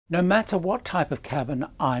No matter what type of cabin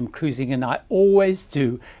I'm cruising in, I always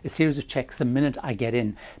do a series of checks the minute I get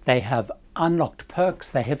in. They have unlocked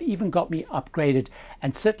perks, they have even got me upgraded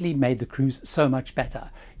and certainly made the cruise so much better.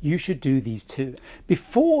 You should do these too.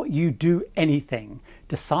 Before you do anything,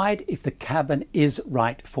 decide if the cabin is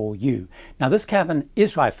right for you. Now this cabin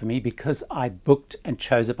is right for me because I booked and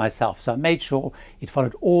chose it myself, so I made sure it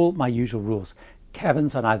followed all my usual rules.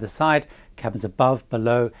 Cabins on either side, cabins above,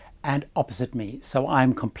 below and opposite me, so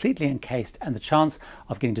I'm completely encased and the chance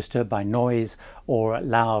of getting disturbed by noise or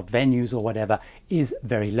loud venues or whatever is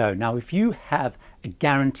very low. Now if you have a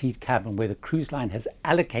guaranteed cabin where the cruise line has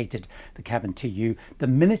allocated the cabin to you, the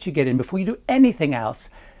minute you get in, before you do anything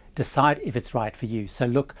else, decide if it's right for you. So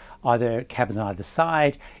look, are there cabins on either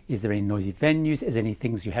side? Is there any noisy venues? Is there any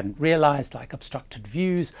things you hadn't realized, like obstructed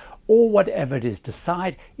views or whatever it is?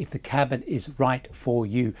 Decide if the cabin is right for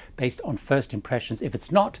you based on first impressions. If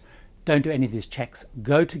it's not, don't do any of these checks.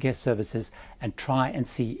 Go to guest services and try and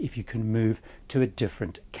see if you can move to a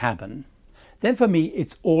different cabin. Then for me,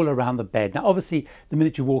 it's all around the bed. Now obviously the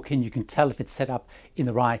minute you walk in, you can tell if it's set up in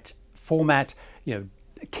the right format,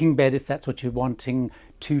 king bed if that's what you're wanting,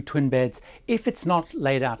 2 twin beds. If it's not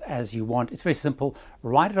laid out as you want, it's very simple.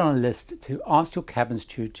 Write it on a list to ask your cabin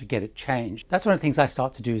steward to get it changed. That's one of the things I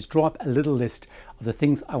start to do, is draw up a little list of the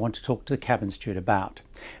things I want to talk to the cabin steward about.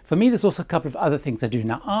 For me, there's also a couple of other things I do.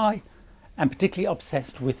 Now I am particularly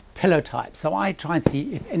obsessed with pillow types, so I try and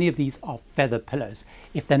see if any of these are feather pillows.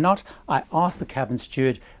 If they're not, I ask the cabin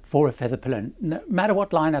steward for a feather pillow. No matter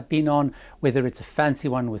what line I've been on, whether it's a fancy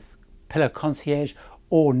one with pillow concierge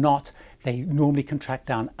or not, they normally can track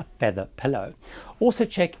down a feather pillow. Also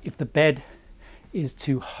check if the bed is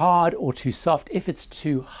too hard or too soft. If it's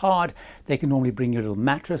too hard, they can normally bring you a little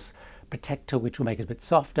mattress protector which will make it a bit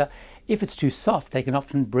softer. If it's too soft, they can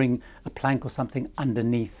often bring a plank or something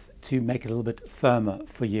underneath to make it a little bit firmer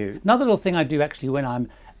for you. Another little thing I do actually when I'm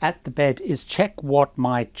at the bed is check what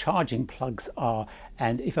my charging plugs are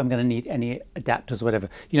and if I'm going to need any adapters or whatever.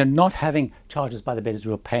 Not having chargers by the bed is a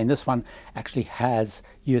real pain. This one actually has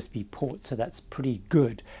USB ports, so that's pretty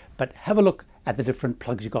good. But have a look at the different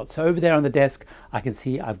plugs you've got. So over there on the desk, I can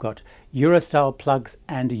see I've got Euro style plugs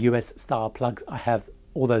and US style plugs. I have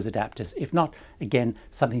all those adapters. If not, again,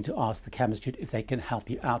 something to ask the cabin steward if they can help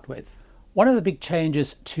you out with. One of the big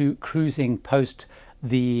changes to cruising post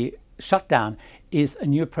the shutdown is a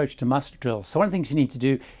new approach to muster drills. So one of the things you need to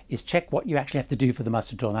do is check what you actually have to do for the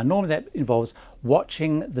muster drill. Now normally that involves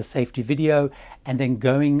watching the safety video and then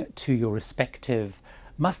going to your respective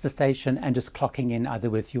muster station and just clocking in either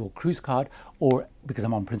with your cruise card or, because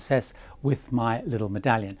I'm on Princess, with my little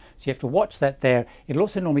medallion. So you have to watch that there. It'll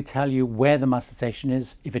also normally tell you where the muster station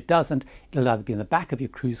is. If it doesn't, it'll either be in the back of your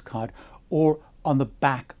cruise card or on the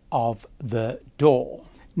back of the door.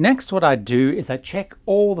 Next, what I do is I check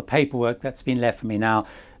all the paperwork that's been left for me. Now,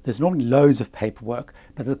 there's normally loads of paperwork,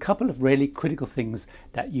 but there's a couple of really critical things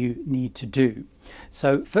that you need to do.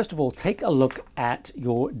 So first of all, take a look at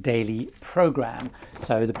your daily program,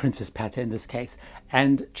 so the Princess Patter in this case,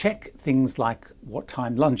 and check things like what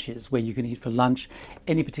time lunch is, where you can eat for lunch,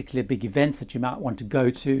 any particular big events that you might want to go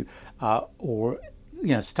to, or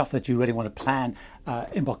stuff that you really want to plan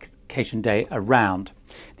embarkation day around.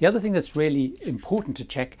 The other thing that's really important to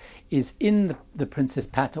check is in the Princess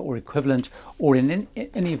Patter or equivalent, or in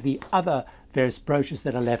any of the other various brochures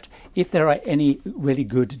that are left, if there are any really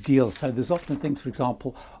good deals. So there's often things, for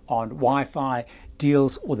example, on Wi-Fi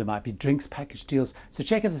deals, or there might be drinks package deals. So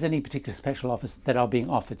check if there's any particular special offers that are being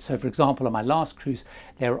offered. So for example, on my last cruise,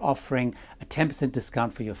 they were offering a 10%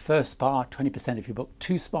 discount for your first spa, 20% if you book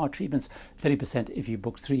 2 spa treatments, 30% if you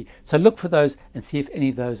book 3. So look for those and see if any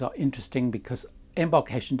of those are interesting, because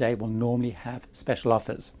embarkation day will normally have special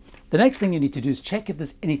offers. The next thing you need to do is check if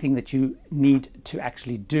there's anything that you need to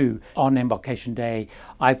actually do on embarkation day.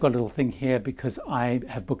 I've got a little thing here because I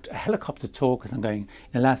have booked a helicopter tour because I'm going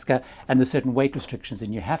in Alaska, and there's certain weight restrictions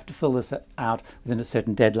and you have to fill this out within a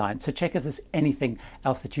certain deadline. So check if there's anything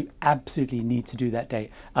else that you absolutely need to do that day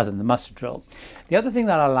other than the muster drill. The other thing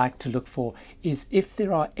that I like to look for is if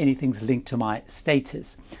there are any things linked to my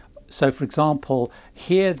status. So for example,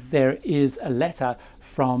 here there is a letter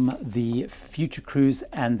from the Future Cruise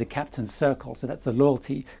and the Captain's Circle, so that's the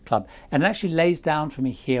loyalty club, and it actually lays down for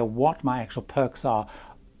me here what my actual perks are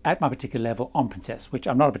at my particular level on Princess, which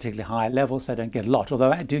I'm not a particularly high level, so I don't get a lot.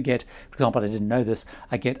 Although I do get, for example, I didn't know this,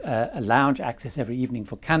 I get a lounge access every evening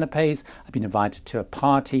for canapes. I've been invited to a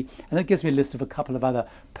party, and that gives me a list of a couple of other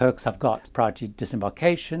perks I've got. Priority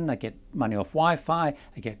disembarkation, I get money off Wi-Fi,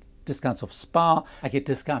 I get discounts off spa, I get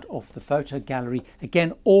discount off the photo gallery,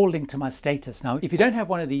 again all linked to my status. Now if you don't have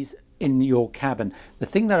one of these in your cabin, the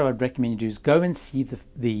thing that I would recommend you do is go and see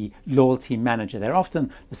the loyalty manager. They're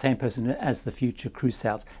often the same person as the future cruise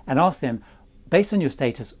sales, and ask them, based on your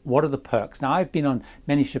status, what are the perks? Now, I've been on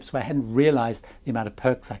many ships where I hadn't realized the amount of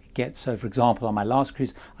perks I could get. So, for example, on my last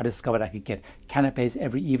cruise, I discovered I could get canapes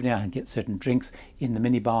every evening. I could get certain drinks in the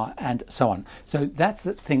minibar and so on. So that's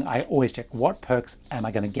the thing I always check. What perks am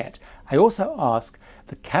I going to get? I also ask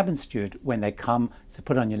the cabin steward when they come, so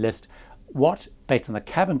put it on your list, what, based on the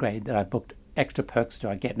cabin grade that I booked, extra perks do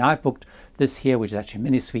I get? Now, I've booked this here, which is actually a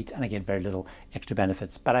mini suite, and I get very little extra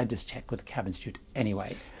benefits, but I just check with the cabin steward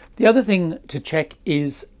anyway. The other thing to check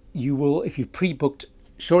is you will, if you've pre-booked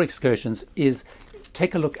shore excursions, is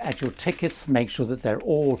take a look at your tickets, make sure that they're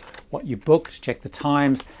all what you booked, check the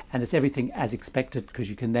times, and it's everything as expected, because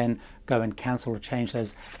you can then go and cancel or change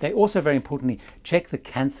those. They also, very importantly, check the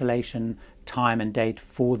cancellation time and date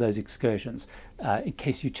for those excursions in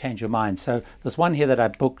case you change your mind. So there's one here that I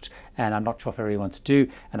booked and I'm not sure if I really want to do,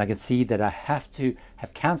 and I can see that I have to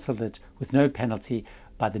have cancelled it with no penalty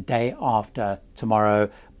by the day after tomorrow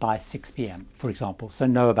by 6 p.m, for example. So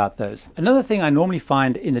know about those. Another thing I normally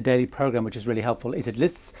find in the daily program, which is really helpful, is it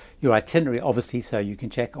lists your itinerary, obviously, so you can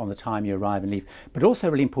check on the time you arrive and leave, but also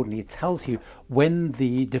really importantly, it tells you when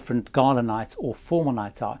the different gala nights or formal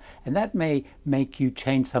nights are, and that may make you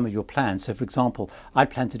change some of your plans. So, for example, I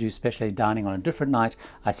plan to do specialty dining on a different night.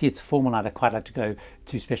 I see it's formal night. I quite like to go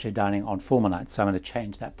to specialty dining on formal nights, so I'm going to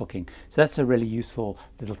change that booking. So that's a really useful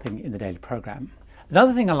little thing in the daily program.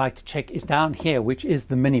 Another thing I like to check is down here, which is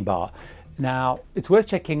the minibar. Now, it's worth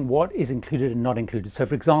checking what is included and not included. So,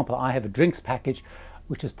 for example, I have a drinks package,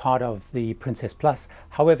 which is part of the Princess Plus.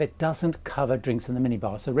 However, it doesn't cover drinks in the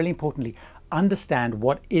minibar. So really importantly, understand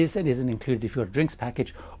what is and isn't included if you've got a drinks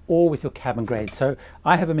package or with your cabin grade. So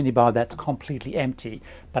I have a minibar that's completely empty,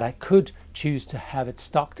 but I could choose to have it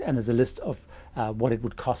stocked, and there's a list of what it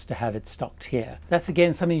would cost to have it stocked here. That's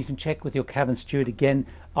again something you can check with your cabin steward. Again,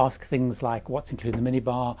 ask things like what's included in the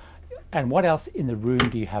minibar and what else in the room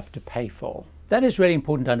do you have to pay for. That is really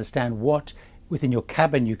important to understand what within your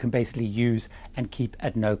cabin you can basically use and keep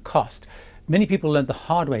at no cost. Many people learned the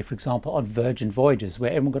hard way, for example, on Virgin Voyages, where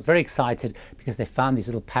everyone got very excited because they found these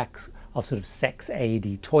little packs of sort of sex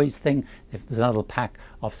aid toys thing. There's another little pack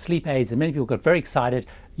of sleep aids, and many people got very excited,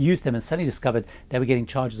 used them, and suddenly discovered they were getting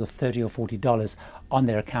charges of $30 or $40 on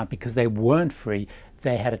their account because they weren't free.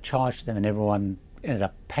 They had a charge to them, and everyone ended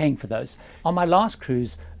up paying for those. On my last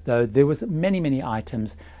cruise, though, there was many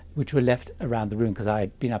items which were left around the room because I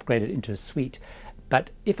had been upgraded into a suite. But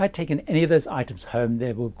if I'd taken any of those items home,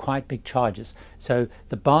 there were quite big charges. So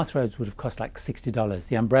the bathrobes would have cost like $60.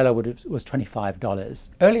 The umbrella was $25.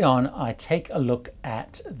 Early on, I take a look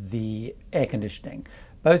at the air conditioning,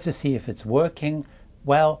 both to see if it's working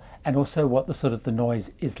well and also what the sort of the noise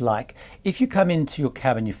is like. If you come into your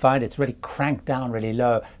cabin, you find it's really cranked down really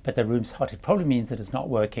low, but the room's hot, it probably means that it's not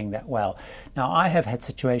working that well. Now, I have had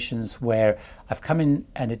situations where I've come in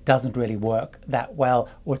and it doesn't really work that well,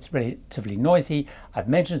 or it's relatively noisy. I've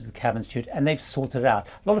mentioned it to the cabin steward and they've sorted it out.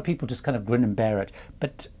 A lot of people just kind of grin and bear it,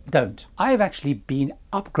 but don't. I have actually been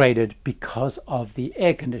upgraded because of the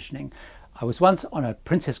air conditioning. I was once on a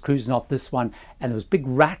Princess cruise, not this one, and there was big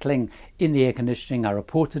rattling in the air conditioning. I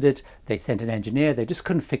reported it. They sent an engineer. They just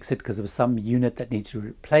couldn't fix it because there was some unit that needs to be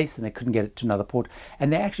replaced and they couldn't get it to another port.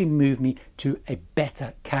 And they actually moved me to a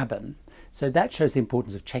better cabin. So that shows the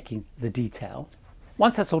importance of checking the detail.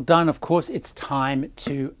 Once that's all done, of course, it's time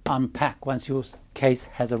to unpack once your case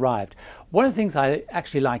has arrived. One of the things I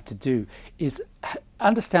actually like to do is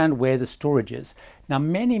understand where the storage is. Now,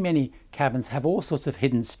 many cabins have all sorts of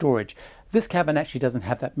hidden storage. This cabin actually doesn't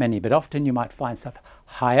have that many, but often you might find stuff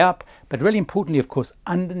high up, but really importantly, of course,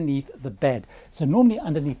 underneath the bed. So normally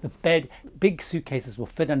underneath the bed, big suitcases will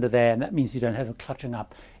fit under there, and that means you don't have them clutching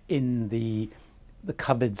up in the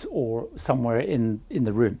cupboards or somewhere in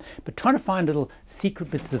the room. But trying to find little secret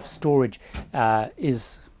bits of storage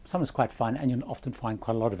is sometimes quite fun, and you'll often find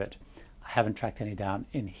quite a lot of it. I haven't tracked any down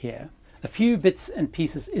in here. A few bits and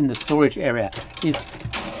pieces in the storage area is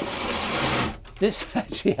this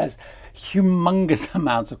actually has humongous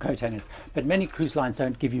amounts of coat hangers, but many cruise lines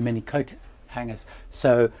don't give you many coat hangers.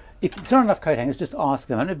 So if there's not enough coat hangers, just ask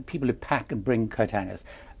them. I know people who pack and bring coat hangers,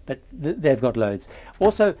 but they've got loads.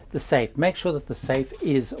 Also, the safe. Make sure that the safe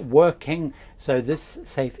is working. So this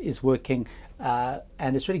safe is working,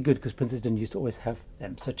 and it's really good because Princess didn't used to always have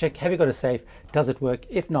them. So check, have you got a safe? Does it work?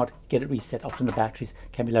 If not, get it reset. Often the batteries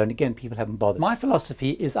can be low, and again, people haven't bothered. My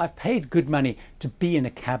philosophy is I've paid good money to be in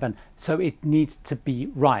a cabin, so it needs to be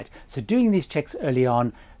right. So doing these checks early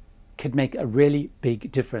on could make a really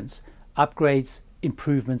big difference. Upgrades,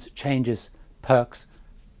 improvements, changes, perks,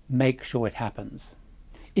 make sure it happens.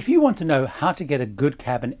 If you want to know how to get a good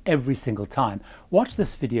cabin every single time, watch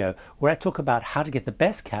this video where I talk about how to get the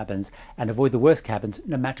best cabins and avoid the worst cabins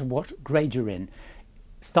no matter what grade you're in,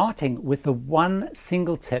 starting with the one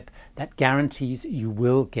single tip that guarantees you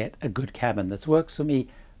will get a good cabin. That works for me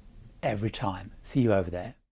every time. See you over there.